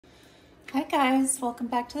Hi guys, welcome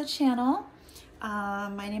back to the channel.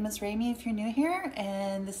 My name is Raimi if you're new here,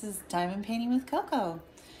 and this is Diamond Painting with Coco.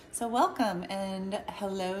 So welcome and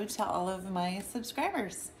hello to all of my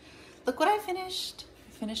subscribers. Look what I finished.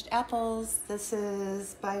 I finished apples. This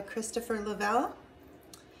is by Christopher Lavelle,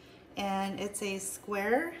 and it's a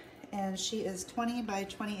square, and she is 20 by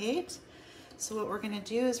 28. So what we're gonna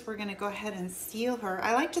do is we're gonna go ahead and seal her.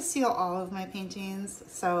 I like to seal all of my paintings,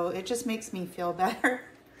 so it just makes me feel better.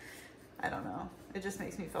 I don't know, it just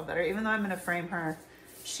makes me feel better. Even though I'm gonna frame her,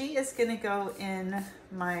 she is gonna go in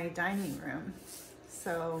my dining room.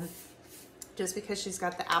 So just because she's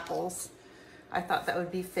got the apples, I thought that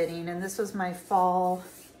would be fitting. And this was my fall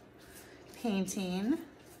painting,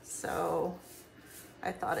 so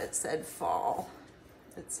I thought it said fall.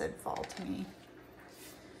 It said fall to me.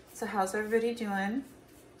 So how's everybody doing?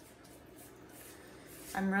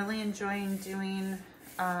 I'm really enjoying doing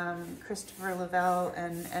Christopher Lavelle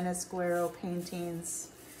and Esquero paintings.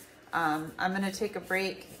 I'm gonna take a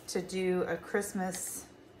break to do a Christmas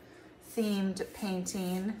themed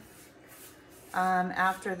painting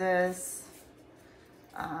after this.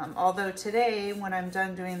 Although today, when I'm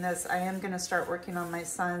done doing this, I am gonna start working on my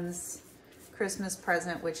son's Christmas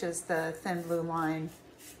present, which is the thin blue line.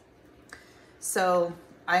 So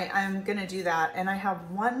I'm gonna do that. And I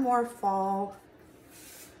have one more fall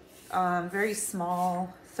very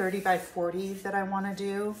small 30 by 40 that I want to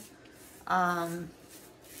do.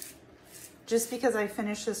 Just because I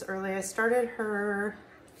finished this early. I started her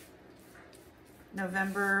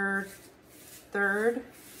November 3rd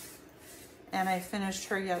and I finished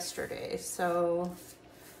her yesterday. So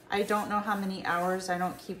I don't know how many hours. I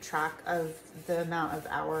don't keep track of the amount of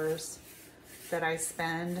hours that I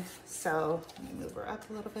spend. So let me move her up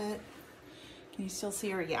a little bit. Can you still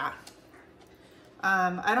see her? Yeah.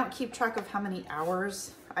 I don't keep track of how many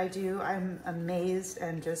hours I do. I'm amazed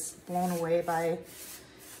and just blown away by,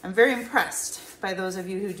 I'm very impressed by those of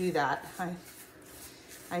you who do that.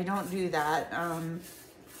 I don't do that. I'm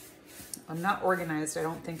not organized, I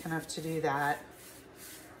don't think, enough to do that.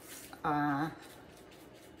 I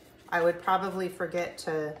would probably forget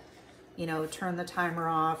to, you know, turn the timer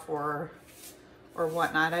off or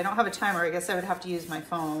whatnot. I don't have a timer. I guess I would have to use my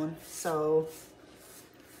phone. So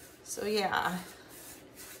yeah.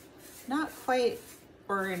 Not quite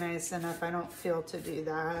organized enough, I don't feel, to do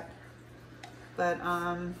that. But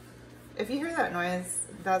if you hear that noise,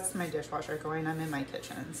 that's my dishwasher going. I'm in my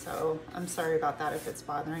kitchen, so I'm sorry about that if it's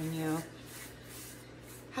bothering you.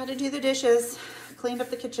 Had to do the dishes, cleaned up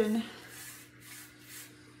the kitchen.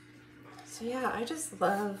 So yeah, I just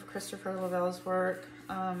love Christopher Lavelle's work.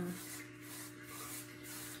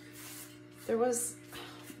 There was,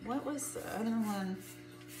 what was the other one?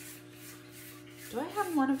 Do I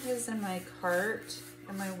have one of his in my cart,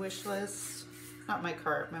 in my wish list? Not my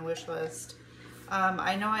cart, my wish list.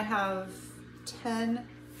 I know I have 10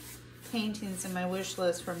 paintings in my wish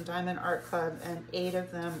list from Diamond Art Club, and 8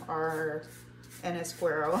 of them are an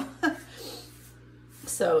Esquero.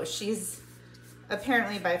 So she's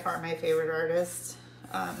apparently by far my favorite artist.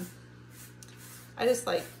 I just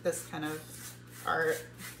like this kind of art.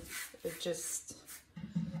 It just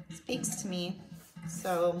speaks to me.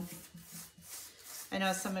 So I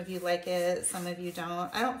know some of you like it, some of you don't.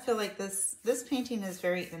 I don't feel like this painting is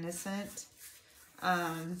very innocent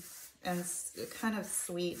and kind of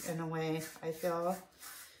sweet in a way, I feel.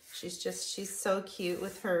 She's so cute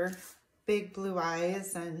with her big blue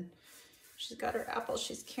eyes, and she's got her apples.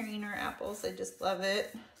 She's carrying her apples. I just love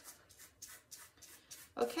it.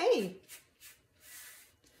 Okay.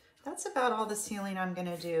 That's about all the sealing I'm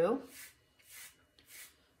gonna do.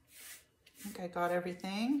 I think I got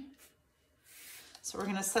everything. So we're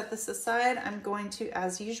gonna set this aside. I'm going to,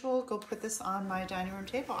 as usual, go put this on my dining room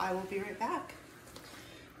table. I will be right back.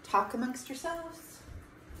 Talk amongst yourselves.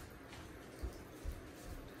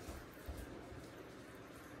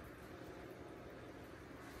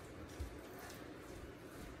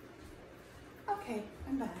 Okay,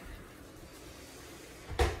 I'm back.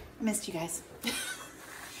 I missed you guys.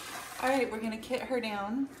 All right, we're gonna kit her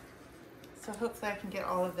down. So hopefully I can get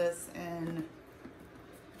all of this in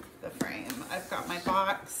the frame. I've got my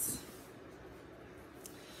box.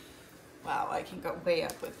 Wow, I can go way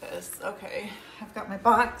up with this. Okay, I've got my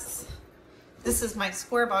box. This is my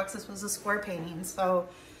square box. This was a square painting. So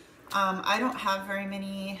I don't have very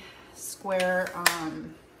many square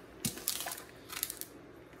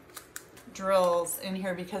drills in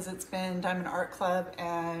here because it's been Diamond Art Club,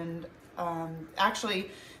 and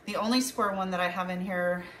actually the only square one that I have in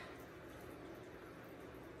here,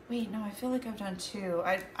 wait, no, I feel like I've done 2.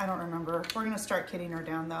 I don't remember. We're gonna start kitting her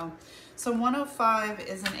down though. So 105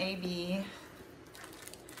 is an AB.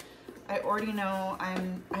 I already know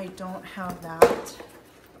I don't have that.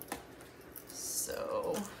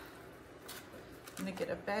 So I'm gonna get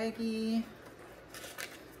a baggie.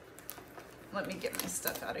 Let me get my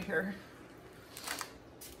stuff out of here.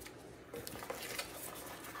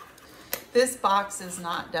 This box is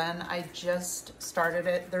not done. I just started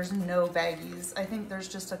it. There's no baggies. I think there's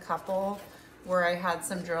just a couple where I had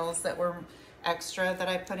some drills that were extra that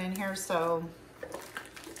I put in here. So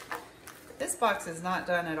this box is not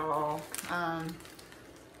done at all. I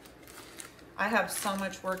have so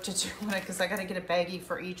much work to do on it because I got to get a baggie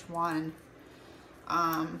for each one,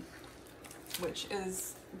 which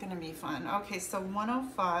is going to be fun. Okay, so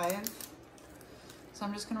 105. So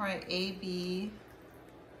I'm just going to write AB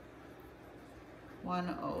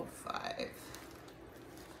 105.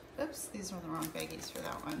 Oops, these are the wrong baggies for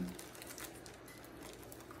that one.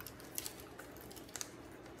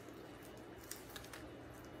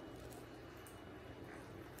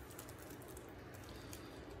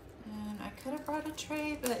 And I could have brought a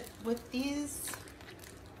tray, but with these,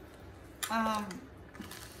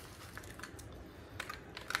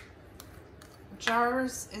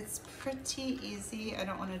 jars, it's pretty easy. I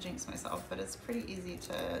don't want to jinx myself, but it's pretty easy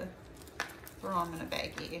to throw them in a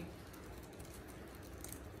baggie.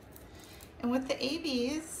 And with the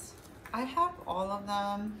ABs, I have all of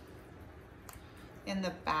them in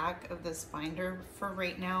the back of this binder for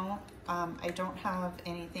right now. I don't have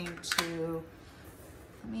anything to,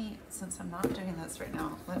 since I'm not doing this right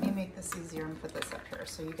now, let me make this easier and put this up here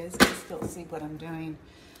so you guys can still see what I'm doing.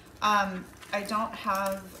 I don't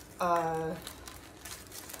have a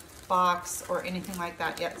box or anything like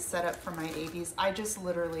that yet set up for my ABs. I just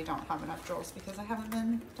literally don't have enough drills because I haven't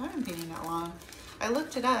been diamond painting that long. I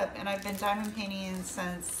looked it up and I've been diamond painting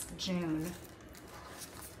since June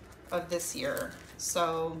of this year.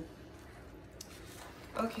 So,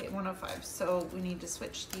 okay, 105. So we need to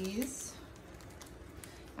switch these.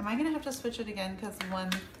 Am I gonna have to switch it again? Because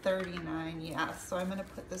 139, yeah. So I'm gonna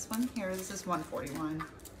put this one here. This is 141.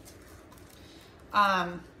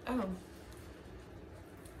 Oh.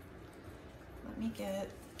 Let me get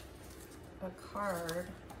a card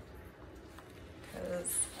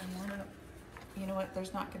because I want to, you know what,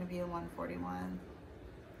 there's not going to be a 141,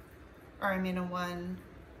 or I mean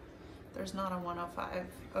there's not a 105.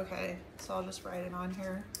 Okay, so I'll just write it on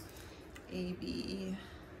here, AB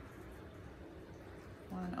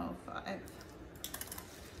 105.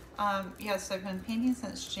 Yes, I've been painting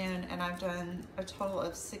since June and I've done a total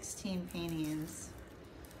of 16 paintings.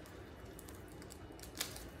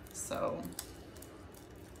 So,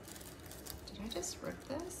 did I just rip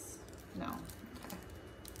this? No. Okay.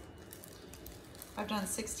 I've done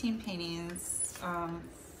 16 paintings.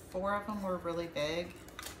 4 of them were really big.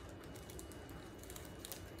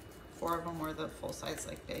 4 of them were the full size,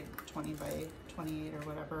 like big 20 by 28 or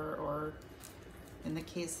whatever. Or in the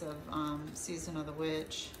case of Season of the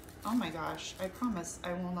Witch. Oh my gosh, I promise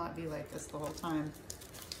I will not be like this the whole time.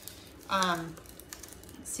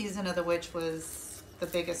 Season of the Witch was the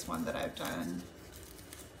biggest one that I've done.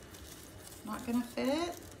 Not gonna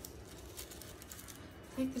fit.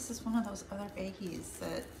 I think this is one of those other baggies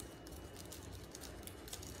that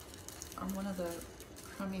are one of the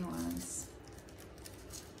crummy ones.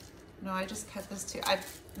 No, I just cut this too.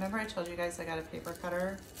 Remember I told you guys I got a paper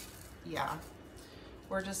cutter? Yeah.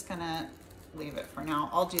 We're just gonna leave it for now.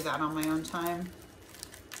 I'll do that on my own time.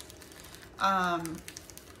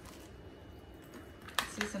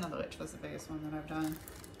 Season of the Witch was the biggest one that I've done.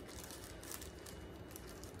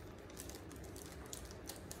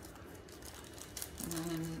 And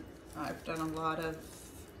then I've done a lot of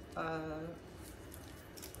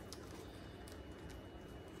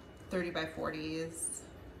 30 by 40s.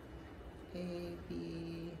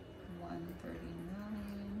 AB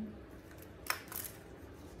 139.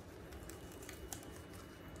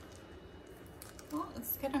 Well,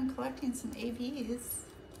 it's good I'm collecting some ABs.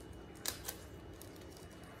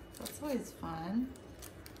 That's always fun.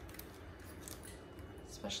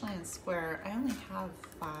 Especially in square. I only have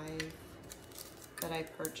 5 that I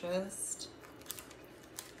purchased.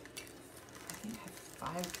 I think I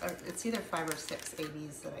have 5, or it's either 5 or 6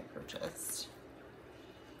 ABs that I purchased.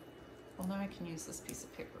 Well, now I can use this piece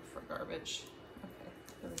of paper for garbage. Okay,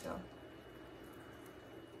 here we go.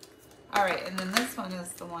 All right, and then this one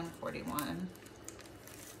is the 141.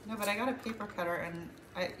 No, but I got a paper cutter, and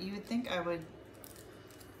you would think I would.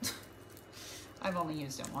 I've only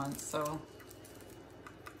used it once, so.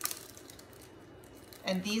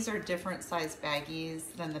 And these are different size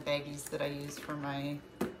baggies than the baggies that I use for my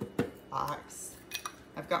box.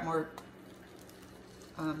 I've got more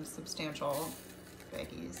substantial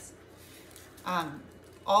baggies.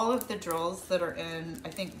 all of the drills that are in, I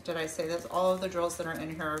think, did I say this? All of the drills that are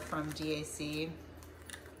in here are from DAC,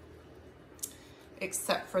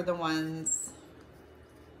 except for the ones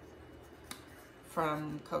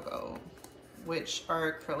from Coco, which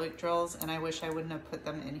are acrylic drills, and I wish I wouldn't have put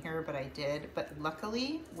them in here, but I did. But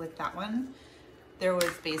luckily, with that one, there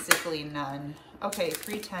was basically none. Okay,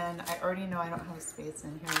 310. I already know I don't have space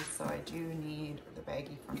in here, so I do need the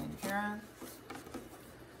baggie from in here.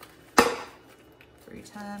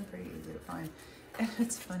 310, pretty easy to find. And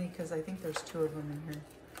it's funny because I think there's 2 of them in here.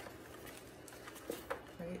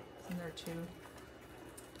 Right? Isn't there 2?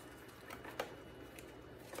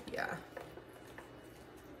 Yeah.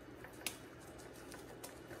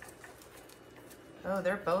 Oh,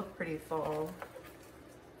 they're both pretty full.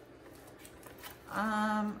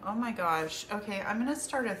 Oh my gosh. Okay, I'm gonna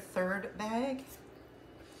start a 3rd bag.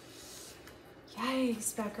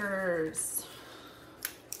 Yikes, Beckers.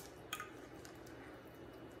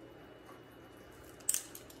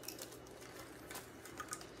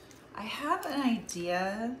 I have an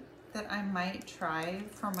idea that I might try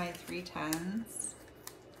for my 310s.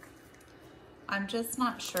 I'm just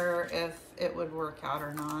not sure if it would work out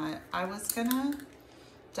or not. I was gonna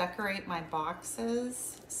decorate my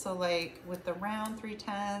boxes. So like with the round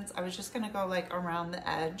 310s, I was just gonna go like around the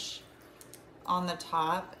edge on the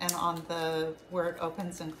top and on the, where it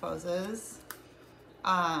opens and closes.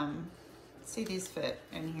 See, these fit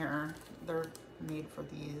in here. They're made for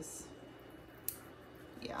these.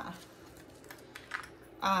 Yeah.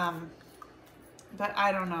 But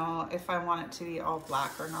I don't know if I want it to be all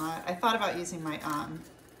black or not. I thought about using my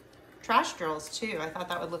trash drills too. I thought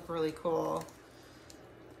that would look really cool.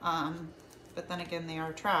 But then again, they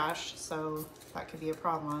are trash, so that could be a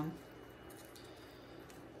problem.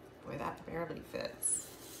 Boy, that barely fits.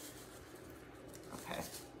 Okay.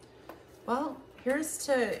 Well, here's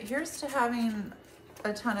to having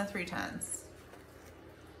a ton of 310s.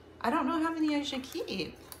 I don't know how many I should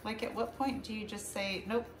keep. Like, at what point do you just say,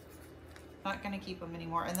 nope, not gonna keep them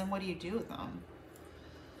anymore? And then what do you do with them?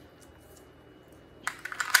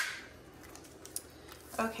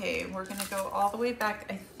 Okay, we're gonna go all the way back.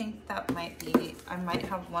 I think that might be, I might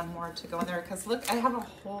have one more to go in there, because look, I have a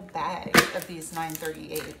whole bag of these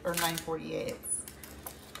 938 or 948s.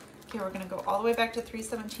 Okay, we're gonna go all the way back to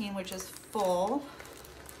 317, which is full,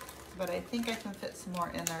 but I think I can fit some more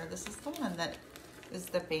in there. This is the one that is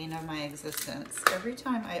the bane of my existence. Every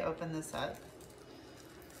time I open this up,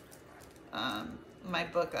 my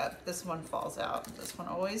book up, this one falls out. This one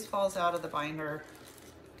always falls out of the binder.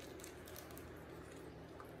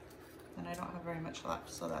 And I don't have very much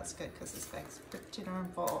left, so that's good because this bag's pretty darn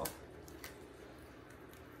full.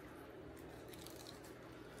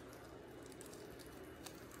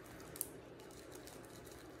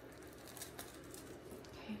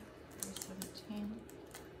 Okay, 317.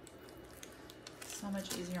 So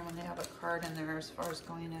much easier when they have a card in there as far as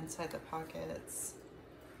going inside the pockets.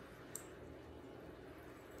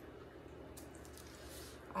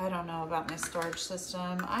 I don't know about my storage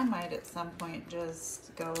system. I might at some point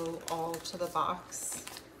just go all to the box.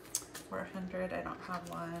 400, I don't have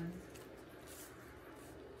one.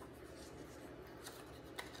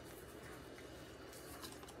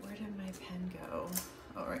 Where did my pen go?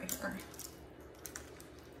 Oh, right here.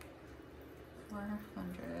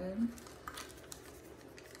 400.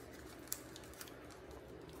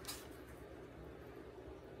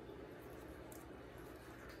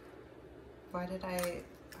 Why did I?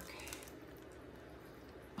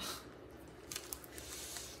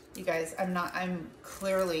 You guys, I'm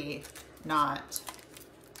clearly not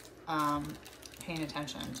paying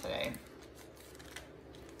attention today.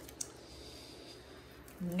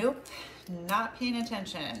 Nope, not paying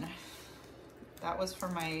attention. That was for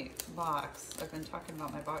my box. I've been talking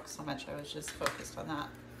about my box so much, I was just focused on that.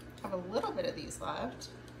 I have a little bit of these left.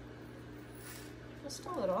 Just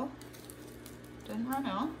a little. Didn't run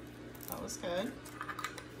out. That was good.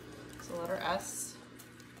 It's a letter S.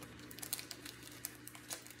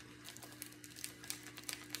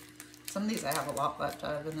 Some of these I have a lot left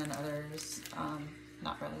of, and then others,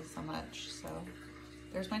 not really so much. So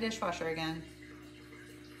there's my dishwasher again.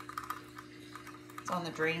 It's on the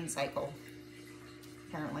drain cycle,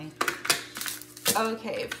 apparently.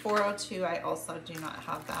 Okay, 402, I also do not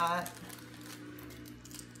have that.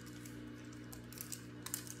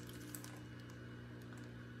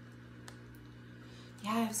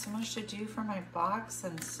 Yeah, I have so much to do for my box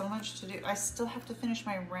and so much to do. I still have to finish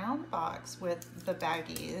my round box with the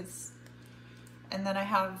baggies. And then I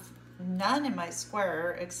have none in my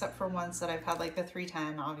square except for ones that I've had, like the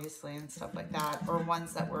 310 obviously and stuff like that, or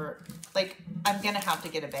ones that were like, I'm gonna have to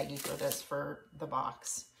get a baggie for this for the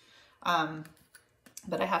box.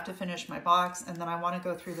 but I have to finish my box, and then I want to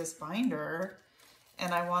go through this binder,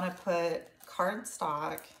 and I want to put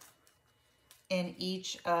cardstock in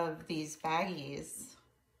each of these baggies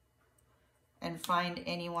and find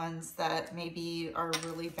any ones that maybe are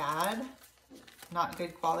really bad, not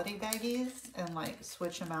good quality baggies, and like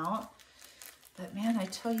switch them out. But man, I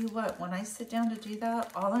tell you what, when I sit down to do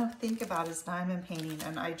that, all I think about is diamond painting,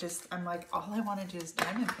 and I'm like, all I want to do is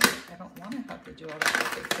diamond paint. I don't want to have to do all that.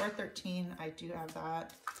 Okay, 413, I do have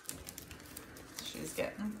that. She's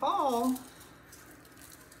getting fall.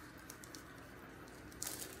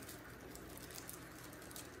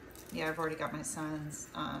 Yeah, I've already got my son's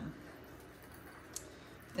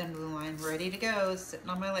thin blue line ready to go, sitting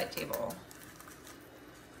on my light table.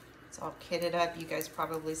 It's all kitted up. You guys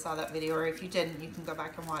probably saw that video, or if you didn't, you can go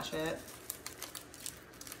back and watch it.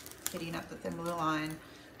 Kitting up the thin blue line,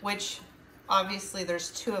 which obviously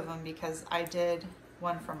there's two of them because I did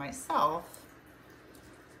one for myself.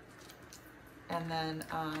 And then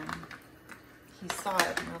he saw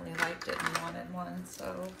it and really liked it and wanted one,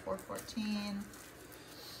 so 414.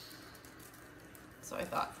 So I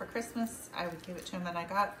thought for Christmas I would give it to him, and I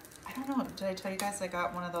got, I don't know, did I tell you guys I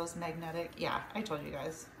got one of those magnetic? Yeah, I told you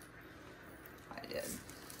guys. I did.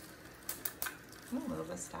 Ooh, a little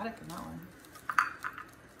bit static in that one.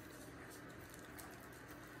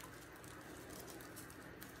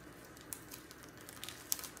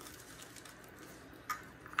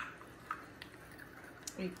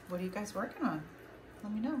 What are you guys working on?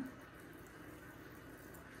 Let me know.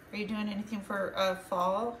 Are you doing anything for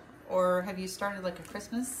fall, or have you started like a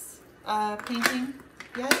Christmas painting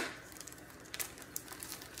yet?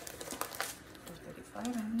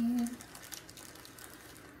 435, I mean.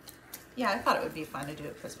 Yeah, I thought it would be fun to do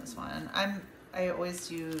a Christmas one. I always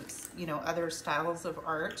do, you know, other styles of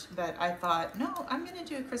art, but I thought, no, I'm gonna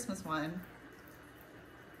do a Christmas one.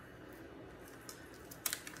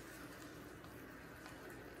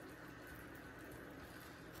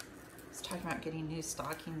 Talking about getting new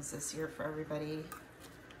stockings this year for everybody.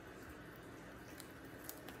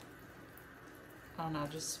 I don't know,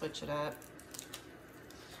 just switch it up.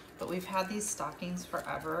 But we've had these stockings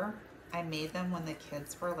forever. I made them when the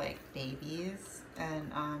kids were like babies,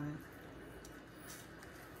 and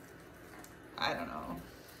I don't know.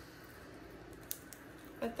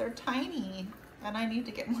 But they're tiny, and I need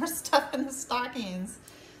to get more stuff in the stockings.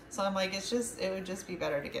 So I'm like, it would just be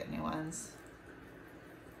better to get new ones.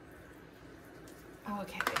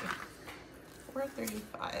 Okay,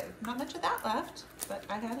 435. Not much of that left, but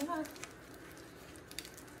I had enough.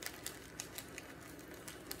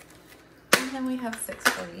 And then we have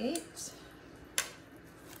 648.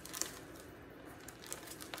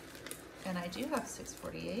 And I do have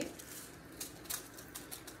 648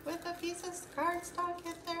 with a piece of cardstock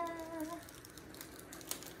in there.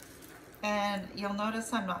 And you'll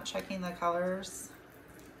notice I'm not checking the colors.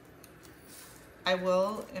 I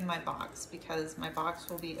will in my box, because my box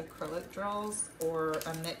will be acrylic drills or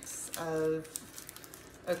a mix of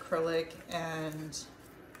acrylic and,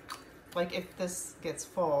 like, if this gets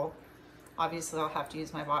full, obviously I'll have to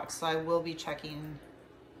use my box. So I will be checking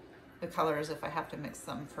the colors if I have to mix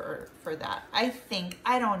them for that. I think,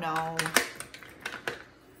 I don't know.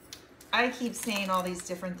 I keep saying all these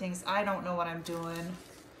different things. I don't know what I'm doing.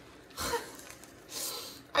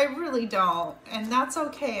 I really don't, and that's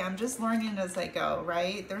okay. I'm just learning as I go,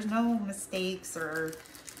 right? There's no mistakes or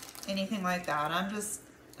anything like that. I'm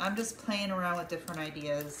just playing around with different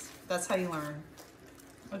ideas. That's how you learn.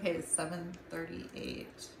 Okay, 738.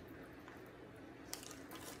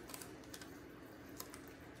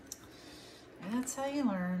 That's how you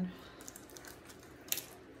learn.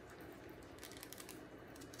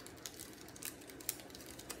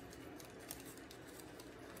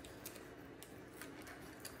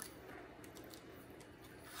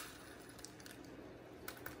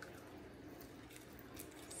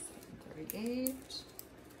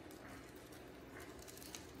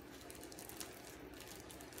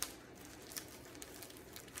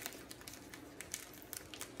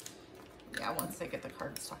 Yeah, once I get the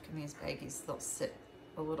cardstock in these baggies, they'll sit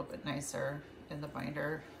a little bit nicer in the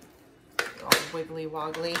binder. They're all wiggly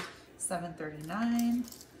woggly. 739.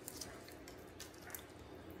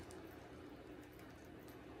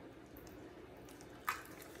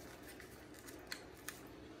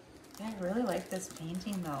 I really like this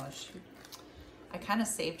painting though. I kind of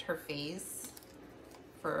saved her face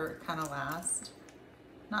for kind of last.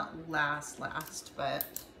 Not last, but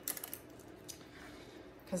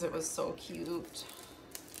because it was so cute.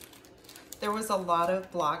 There was a lot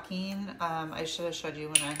of blocking. I should have showed you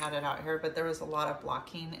when I had it out here, but there was a lot of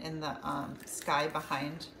blocking in the sky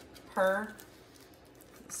behind her.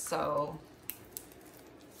 So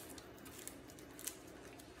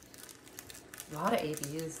A lot of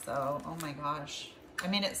ABs though, oh my gosh. I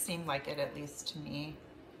mean, it seemed like it, at least to me.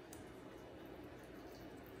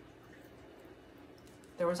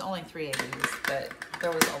 There was only 3 ABs, but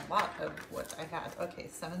there was a lot of what I had. Okay,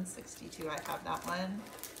 762, I have that one.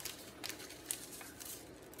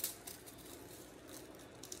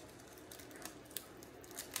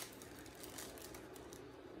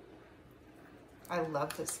 I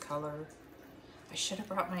love this color. I should have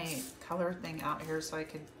brought my color thing out here so I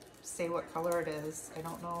could say what color it is. I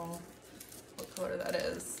don't know what color that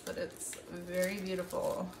is, but it's very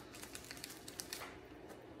beautiful.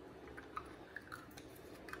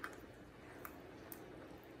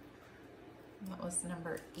 That was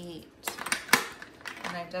number 8.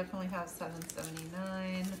 And I definitely have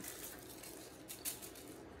 779.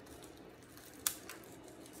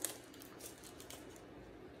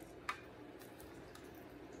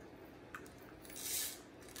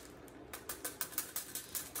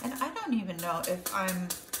 And I don't even know if I'm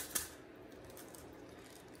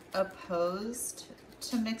opposed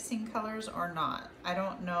to mixing colors or not. I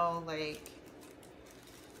don't know, like,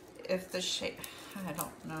 if the shade, I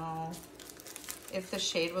don't know. If the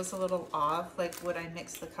shade was a little off, like, would I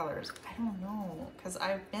mix the colors? I don't know, because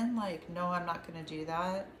I've been like, no, I'm not going to do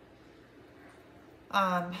that.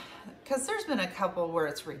 Because there's been a couple where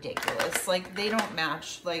it's ridiculous. Like, they don't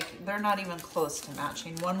match. Like, they're not even close to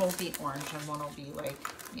matching. One will be orange and one will be, like,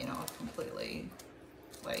 you know, completely,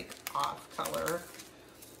 like, off color.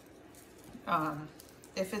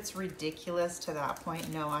 If it's ridiculous to that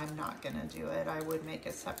point, no, I'm not going to do it. I would make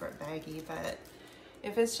a separate baggie, but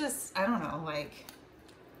if it's just, I don't know, like,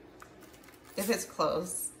 if it's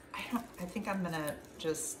close, I think I'm gonna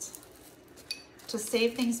just, to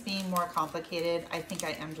save things being more complicated, I think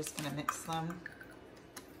I am just gonna mix them.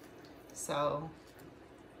 So,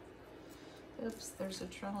 oops, there's a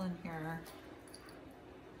drill in here.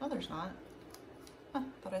 Oh, there's not. Huh,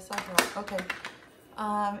 but I saw a drill. Okay.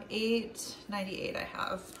 898 I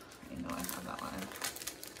have. I know I have that one.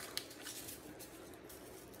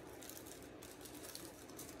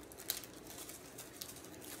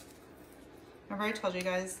 Remember I told you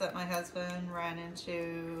guys that my husband ran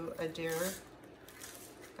into a deer?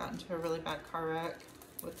 Got into a really bad car wreck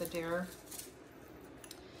with the deer.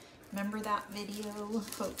 Remember that video?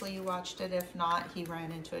 Hopefully you watched it. If not, he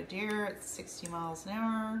ran into a deer at 60 miles an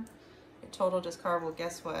hour. It totaled his car. Well,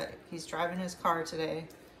 guess what? He's driving his car today.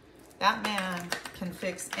 That man can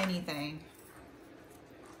fix anything.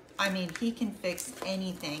 I mean, he can fix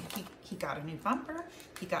anything. He got a new bumper.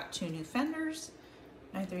 He got 2 new fenders.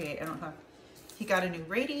 938, I don't have. He got a new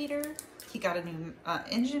radiator. He got a new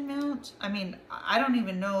engine mount. I mean, I don't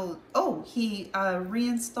even know. Oh, he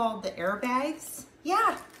reinstalled the airbags.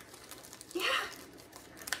 Yeah. Yeah.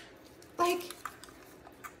 Like,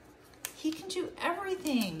 he can do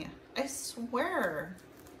everything. I swear.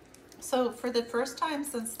 So for the first time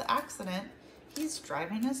since the accident, he's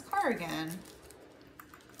driving his car again.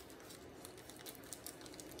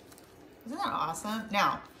 Isn't that awesome?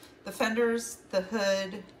 Now, the fenders, the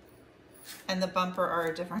hood, and the bumper are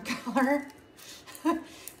a different color.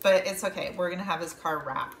 But it's okay. We're gonna have his car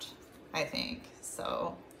wrapped, I think.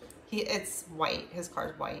 So it's white. His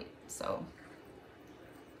car's white. So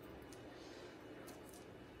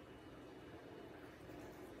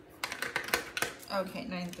okay,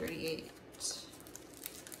 938.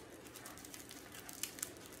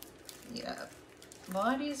 Yeah, a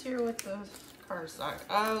lot easier with the car stock.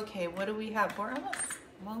 Okay, what do we have? We're almost,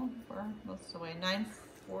 well, we're most of the way.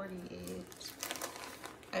 948.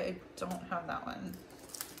 I don't have that one.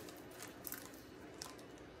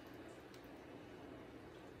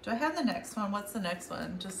 Do I have the next one? What's the next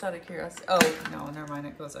one? Just out of curiosity. Oh, no, never mind.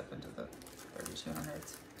 It goes up into the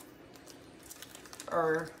 3200s.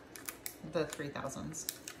 Or the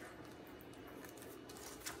 3000s.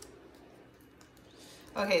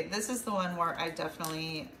 Okay, this is the one where I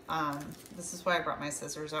definitely, this is why I brought my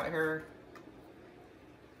scissors out here.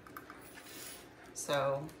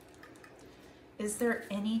 So, is there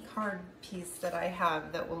any card piece that I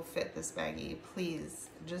have that will fit this baggie? Please,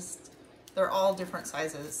 just, they're all different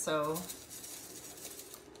sizes, so.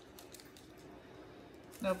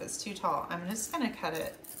 Nope, it's too tall. I'm just gonna cut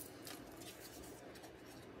it,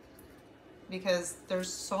 because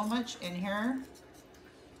there's so much in here.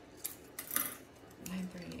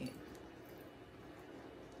 938.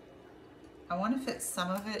 I want to fit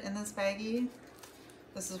some of it in this baggie.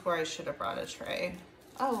 This is where I should have brought a tray.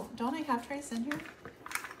 Oh, don't I have trays in here?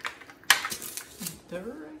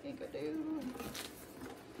 I think I do.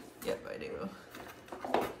 Yep, I do.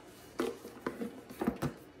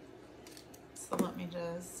 So let me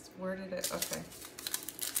just, where did it, okay.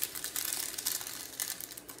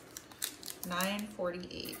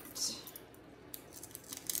 $9.48.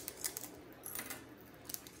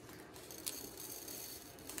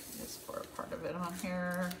 Just pour a part of it on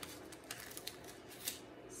here.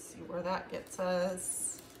 See where that gets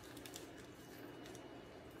us.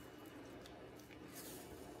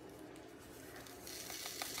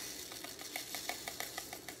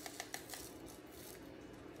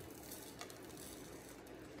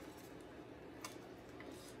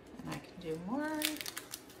 And I can do more.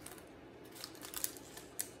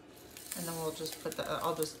 And then we'll just put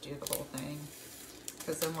I'll just do the whole thing,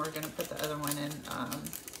 because then we're gonna put the other one in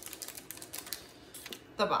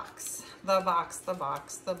the box. The box.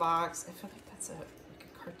 I feel like that's like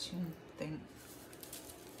a cartoon thing.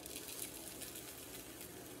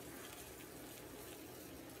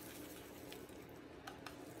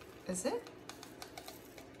 Is it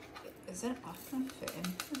all gonna fit in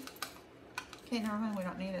here? Okay, never mind, we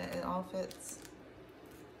don't need it. It all fits.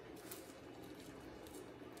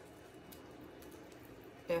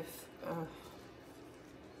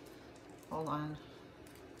 Hold on.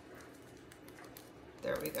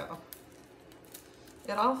 There we go.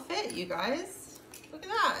 It all fit, you guys. Look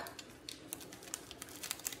at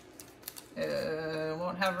that.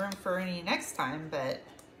 Won't have room for any next time, but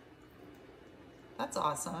that's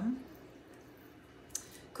awesome.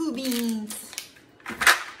 Cool beans.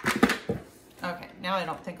 Okay, now I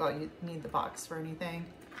don't think I'll need the box for anything.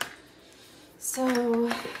 So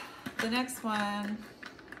the next one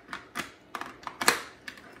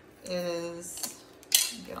is,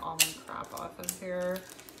 get all my crap off of here,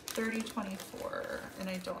 3024, and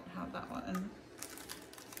I don't have that one.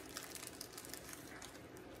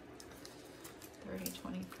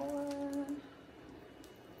 3024.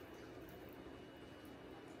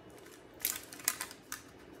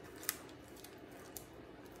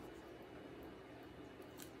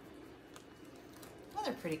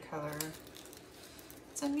 Another pretty color.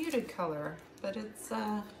 It's a muted color, but it's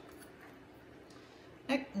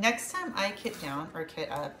next time I kit down or kit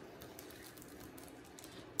up,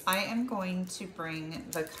 I am going to bring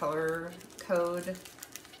the color code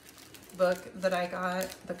book that I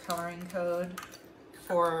got, the coloring code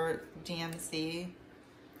for DMC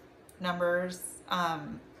numbers.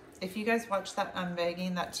 If you guys watched that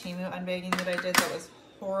unbagging, that Temu unbagging that I did, that was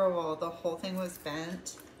horrible. The whole thing was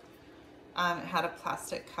bent. It had a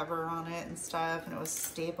plastic cover on it and stuff, and it was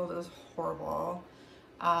stapled. It was horrible.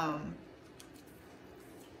 I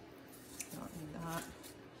don't need that.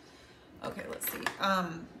 Okay, let's see.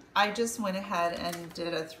 I just went ahead and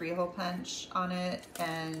did a 3-hole punch on it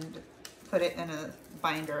and put it in a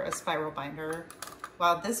binder, a spiral binder.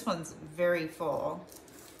 Wow, this one's very full.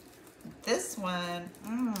 This one,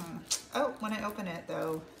 oh, when I open it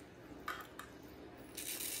though,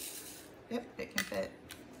 yep, it can fit.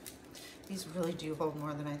 These really do hold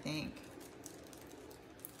more than I think.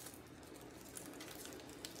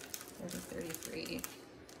 33.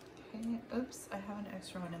 Okay, oops, I have an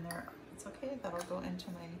extra one in there. It's okay, that'll go into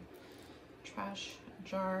my trash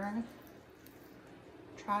jar.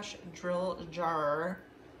 Trash drill jar.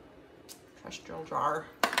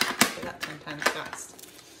 Say that 10 times fast.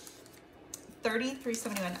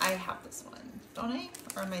 33.71. I have this one, don't I?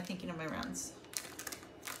 Or am I thinking of my rounds?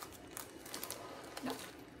 Nope.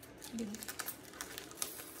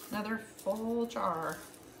 Another full jar.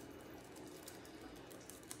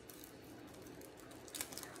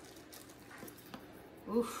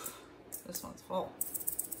 Oof, this one's full.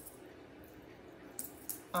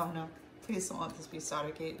 Oh no, please don't let this be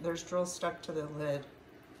static 8. There's drills stuck to the lid.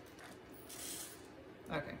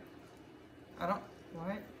 Okay. I don't,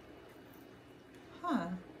 what? Huh.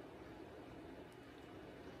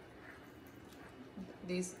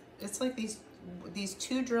 These, it's like these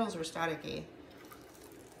 2 drills are staticky.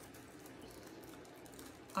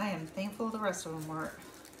 I am thankful the rest of them weren't.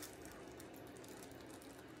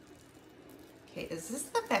 Okay, is this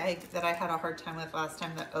the bag that I had a hard time with last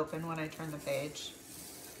time that opened when I turned the page?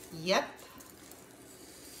 Yep.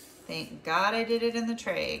 Thank God I did it in the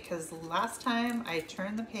tray, because last time I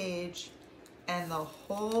turned the page and the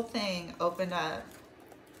whole thing opened up.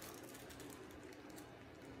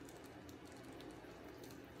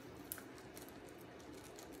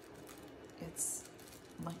 It's,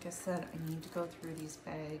 like I said, I need to go through these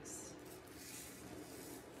bags.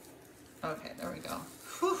 Okay, there we go.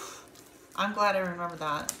 Whew. I'm glad I remember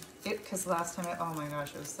that. Because last time, oh my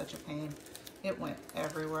gosh, it was such a pain. It went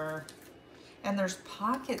everywhere. And there's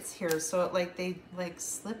pockets here, so it, like, they like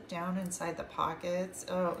slip down inside the pockets.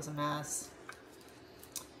 Oh, it was a mess.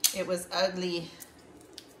 It was ugly.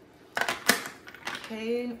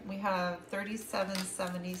 Okay, we have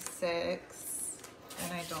 37.76,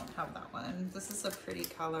 and I don't have that one. This is a pretty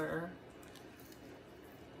color.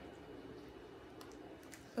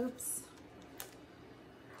 oops,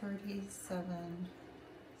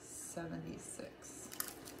 37.76.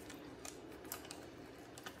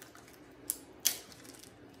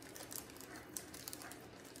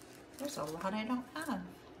 There's a lot I don't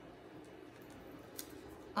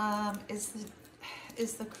have.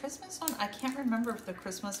 Is the Christmas one? I can't remember if the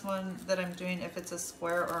Christmas one that I'm doing, if it's a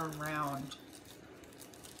square or a round.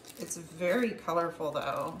 It's very colorful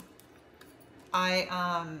though. I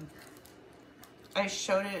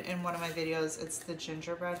showed it in one of my videos. It's the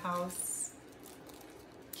gingerbread house.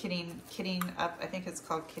 Kitting up, I think it's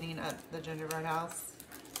called Kitting Up the Gingerbread House.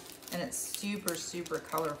 And it's super, super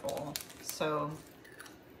colorful. So,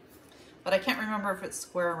 but I can't remember if it's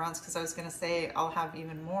square or rounds because I was gonna say I'll have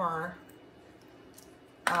even more.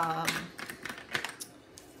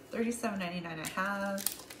 $37.99 I have.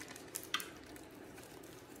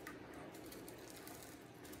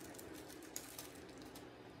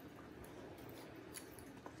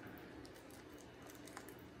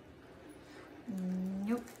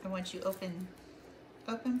 Nope, I want you open.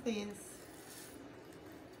 Open, please.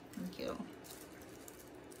 Thank you.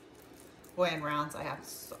 Boy, in rounds, I have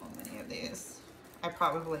so many of these. I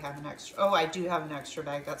probably have an extra. Oh, I do have an extra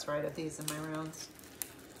bag. That's right, of these in my rounds.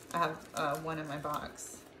 I have one in my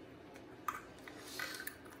box.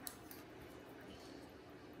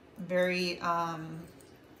 Very,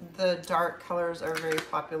 the dark colors are very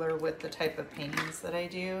popular with the type of paintings that I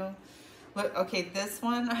do. Look, okay, this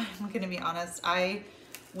one, I'm gonna be honest, I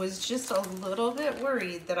was just a little bit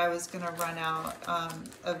worried that I was gonna run out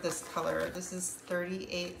of this color. This is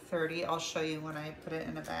 38.30. I'll show you when I put it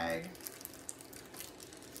in a bag.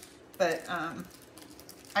 But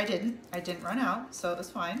I didn't run out, so it was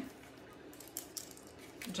fine.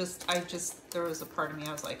 There was a part of me,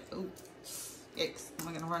 I was like, oh, yikes, am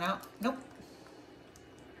I gonna run out? Nope.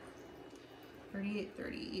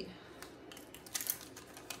 38.30.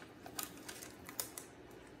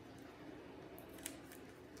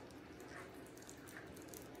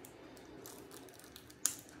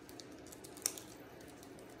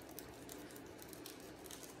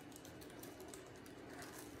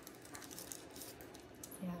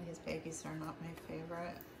 Yeah, these baggies are not my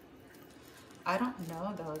favorite. I don't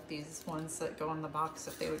know though if these ones that go in the box,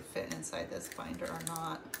 if they would fit inside this binder or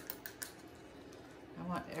not. I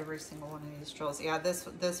want every single one of these drills. Yeah, this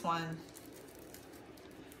one,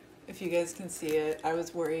 if you guys can see it, I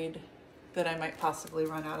was worried that I might possibly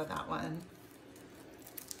run out of that one.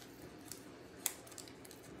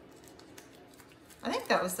 I think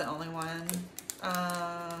that was the only one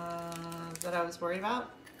that I was worried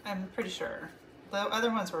about. I'm pretty sure. The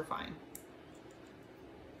other ones were fine.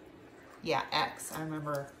 Yeah, X. I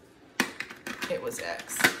remember it was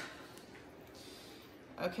X.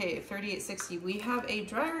 Okay, 38.60. We have a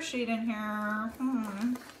dryer sheet in here.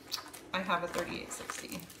 I have a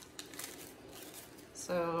 38.60.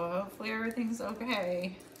 So hopefully everything's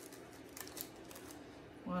okay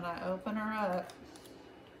when I open her up.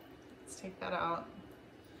 Let's take that out.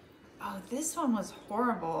 Oh, this one was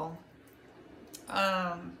horrible.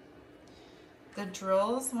 The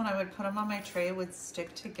drills, when I would put them on my tray, would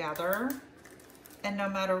stick together. And no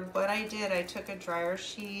matter what I did, I took a dryer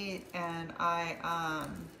sheet and I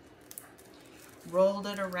rolled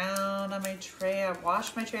it around on my tray. I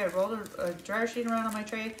washed my tray. I rolled a dryer sheet around on my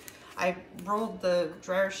tray. I rolled the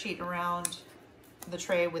dryer sheet around the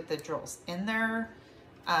tray with the drills in there.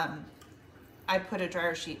 I put a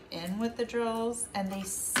dryer sheet in with the drills and they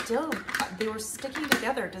were sticking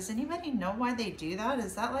together. Does anybody know why they do that?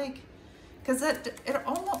 Is that like, because it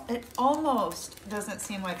almost doesn't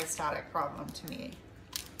seem like a static problem to me,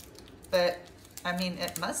 but I mean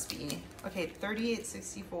it must be. Okay,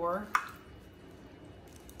 38.64.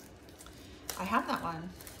 I have that one.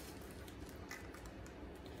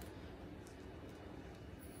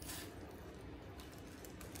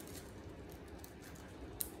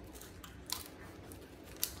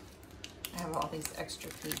 I have all these extra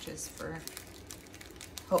pages for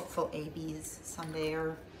hopeful ABs someday,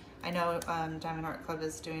 or I know Diamond Art Club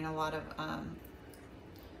is doing a lot of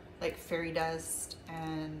like fairy dust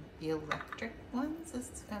and the electric ones.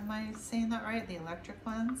 Am I saying that right? The electric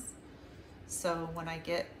ones. So when I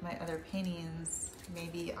get my other paintings,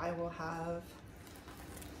 maybe I will have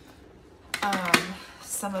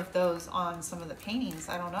some of those on some of the paintings.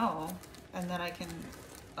 I don't know. And then I can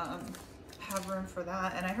have room for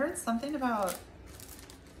that. And I heard something about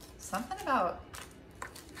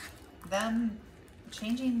them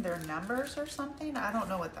changing their numbers or something. I don't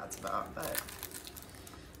know what that's about, but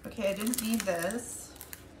okay, I didn't need this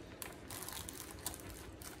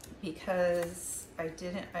because I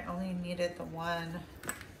only needed the one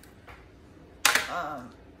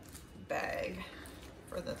bag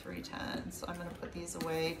for the 310. So I'm gonna put these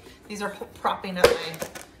away. These are propping up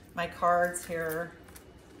my cards here.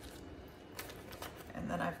 And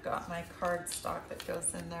then I've got my card stock that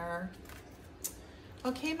goes in there.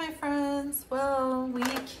 Okay, my friends, well, we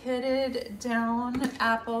kitted down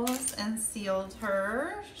Apples and sealed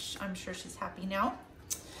her. I'm sure she's happy now.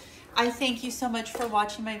 I thank you so much for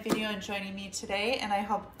watching my video and joining me today, and I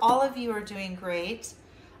hope all of you are doing great.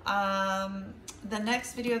 The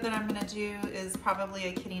next video that I'm gonna do is probably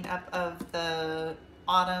a kitting up of the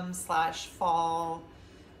autumn/fall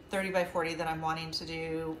 30 by 40 that I'm wanting to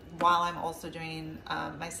do while I'm also doing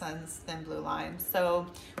my son's thin blue line. So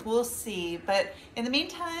we'll see. But in the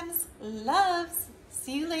meantime, loves.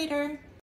 See you later.